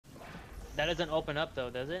That doesn't open up though,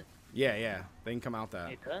 does it? Yeah, yeah. They can come out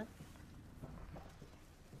that. It does?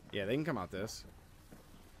 Yeah, they can come out this.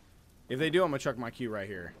 If they do, I'm gonna chuck my Q right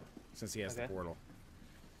here, since he has the Okay. portal.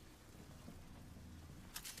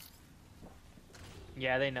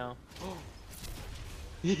 Yeah, they know.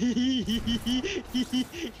 I'm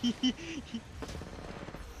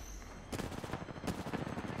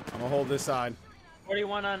gonna hold this side.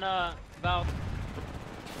 41 on Valk.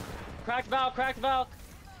 Cracked Valk, cracked Valk.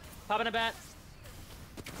 Popping a bat.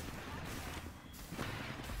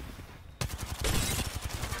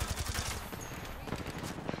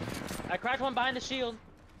 I cracked one behind the shield.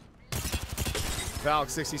 Valk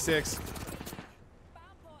 66.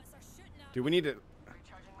 Dude, we need to.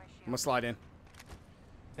 I'm gonna slide in.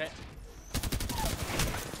 Okay.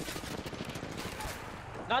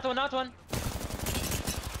 Knocked one, knocked one.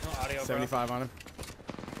 No audio, 75 bro. on him.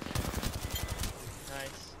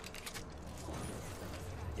 Nice.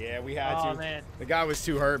 Yeah, we had to. Oh, man. The guy was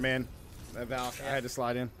too hurt, man. That Valk, Yeah. I had to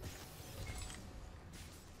slide in.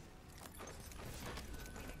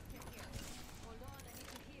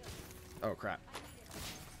 Oh crap.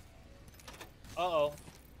 Uh-oh.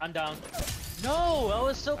 I'm down. No, I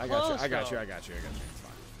was so I close. got you. I got though. you. I got you. I got you. It's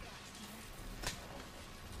fine.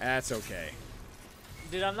 That's okay.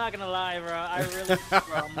 Dude, I'm not gonna lie, bro. I really, bro,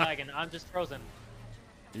 I'm lagging. I'm just frozen.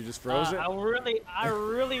 You just froze it? I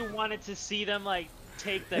really wanted to see them like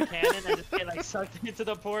take the cannon and just get like sucked into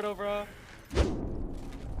the portal, bro.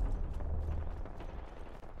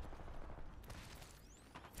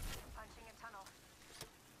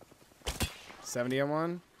 70 on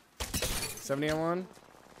one. 70 on one.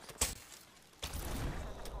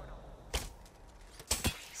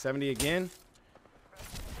 70 again.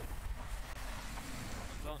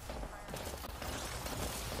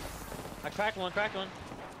 I cracked one, cracked one.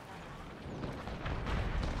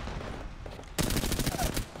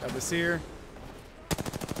 Got the seer.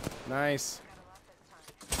 Nice.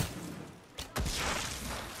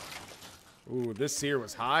 Ooh, this seer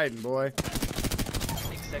was hiding, boy. I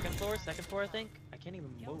think second floor, I think. I can't even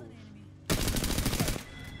move.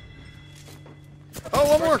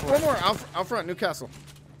 Oh, one more. Out front, Newcastle.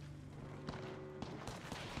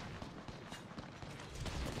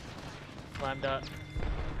 Climbed up.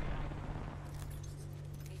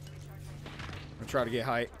 I'm trying to get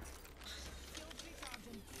height.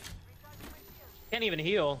 Can't even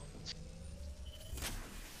heal.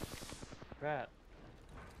 Crap.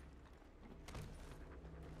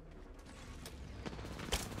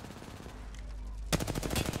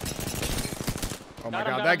 Oh my Got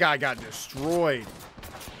him, god, got that him. guy got destroyed.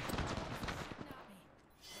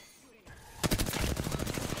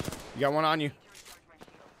 You got one on you.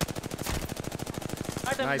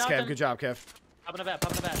 Nice, Kev. Good job, Kev. Popping a bat,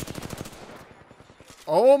 popping a bat.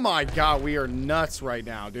 Oh my god, we are nuts right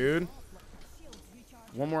now, dude.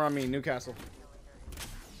 One more on me, Newcastle. I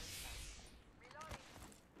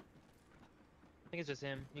think it's just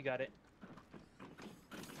him. You got it.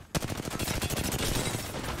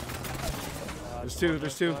 There's two,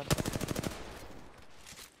 there's two.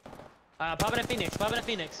 Popping a Phoenix, popping a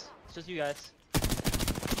Phoenix. It's just you guys.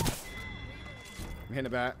 I'm hitting a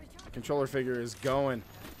bat. The controller figure is going.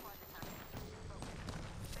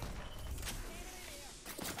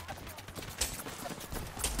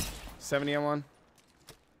 $70 on one.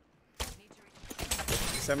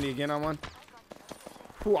 70 again on one.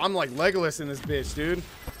 Ooh, I'm like Legolas in this bitch, dude.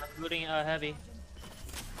 I'm looting heavy.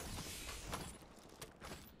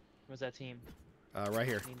 Where's that team? Right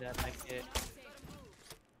here. Need that back hit.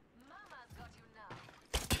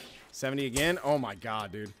 70 again. Oh my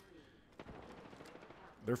god, dude.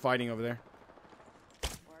 They're fighting over there.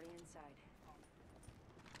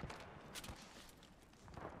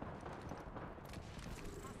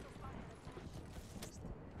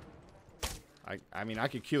 I mean, I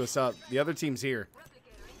could queue us up. The other team's here.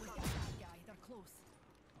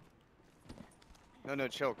 No,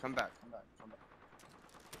 chill. Come back. Come back.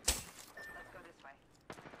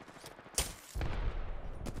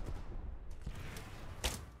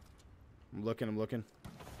 I'm looking.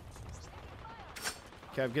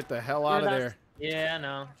 Kev, get the hell out of there. Yeah, I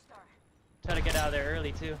know. Try to get out of there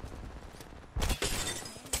early too.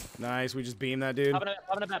 Nice, we just beamed that dude.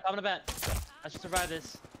 Popping a bat. I should survive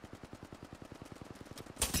this.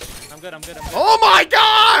 I'm good. Oh my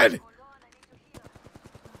god!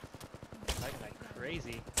 Like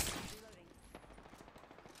crazy.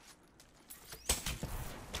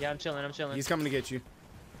 Yeah, I'm chilling. He's coming to get you.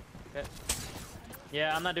 Okay.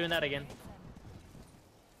 Yeah, I'm not doing that again.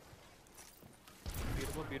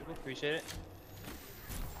 Beautiful. Appreciate it.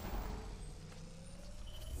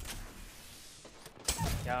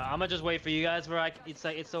 Yeah, Yeah, I'm gonna just wait for you guys. It's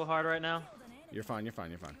like it's so hard right now. You're fine. You're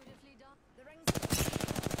fine. You're fine.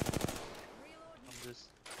 I'm just.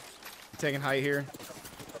 Taking height here.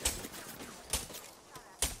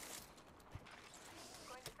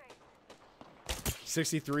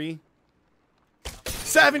 $63.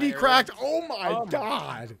 70 cracked. Oh my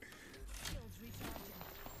god.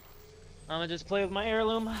 I'm gonna just play with my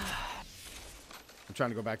heirloom. I'm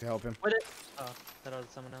trying to go back to help him. What it? Oh, that was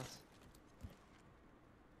someone else.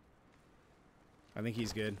 I think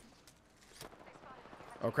he's good.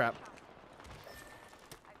 Oh crap.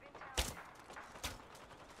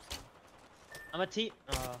 I'm a T.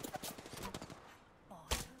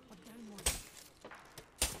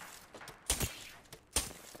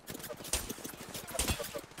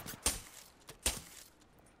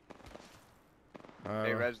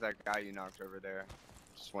 Hey, res that guy you knocked over there.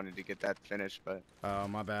 Just wanted to get that finished, but. Oh,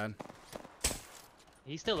 my bad.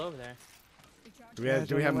 He's still over there. Do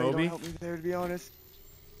we have Moby? Don't help me there, to be honest.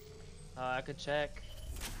 I could check.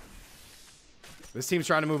 This team's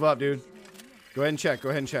trying to move up, dude. Go ahead and check. Go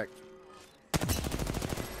ahead and check.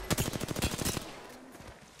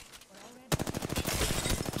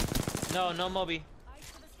 No, no Moby.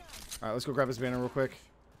 All right, let's go grab his banner real quick.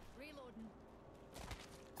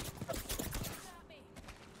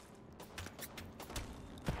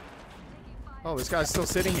 Oh, this guy's still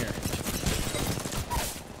sitting here.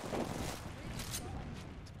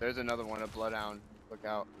 There's another one, a Bloodhound. Look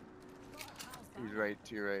out. He's right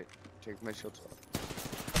to your right. Take my shield swap.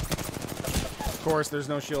 Of course, there's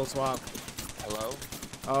no shield swap. Hello?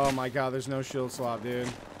 Oh my god, there's no shield swap, dude.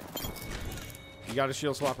 You got a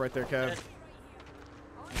shield swap right there, Kev.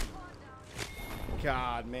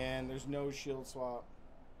 God, man, there's no shield swap.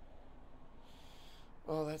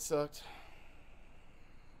 Oh, that sucked.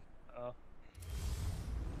 Oh.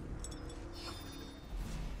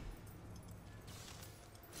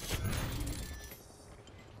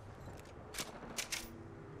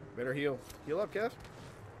 Better heal. Heal up, Kev.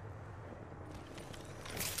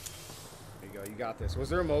 There you go. You got this. Was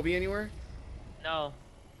there a Moby anywhere? No.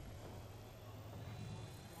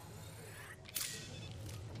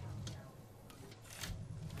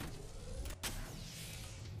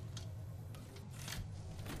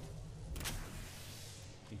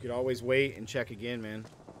 You could always wait and check again, man.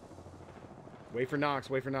 Wait for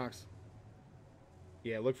Nox. Wait for Nox.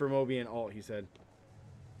 Yeah, look for Moby and alt, he said.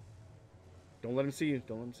 Don't let him see you.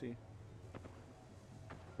 Don't let him see you.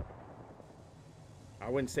 I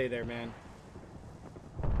wouldn't stay there, man.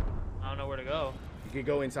 I don't know where to go. You could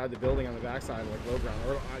go inside the building on the backside, like low ground.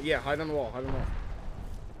 Or, yeah, hide on the wall. Hide on the wall.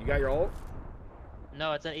 You got your ult?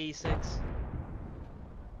 No, it's an 86.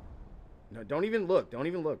 No, don't even look. Don't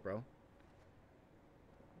even look, bro.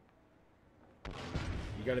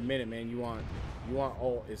 You got a minute, man. You want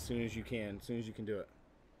ult as soon as you can. As soon as you can do it.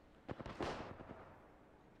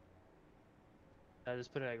 I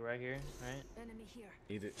just put it like right here, right? Enemy here.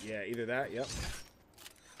 Either that, yep.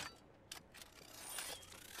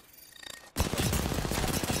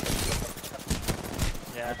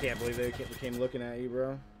 Yeah. I can't believe they came looking at you,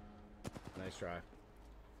 bro. Nice try.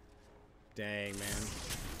 Dang, man.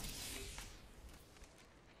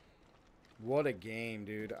 What a game,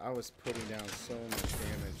 dude. I was putting down so much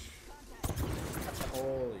damage.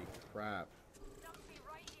 Holy crap.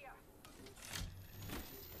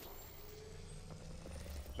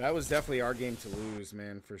 That was definitely our game to lose,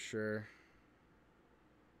 man, for sure.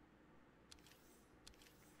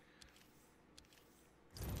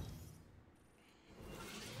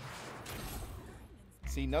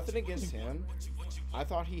 See, nothing against him. I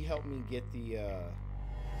thought he helped me get the,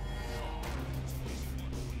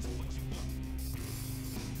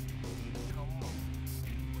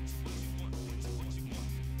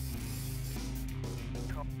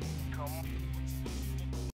 Come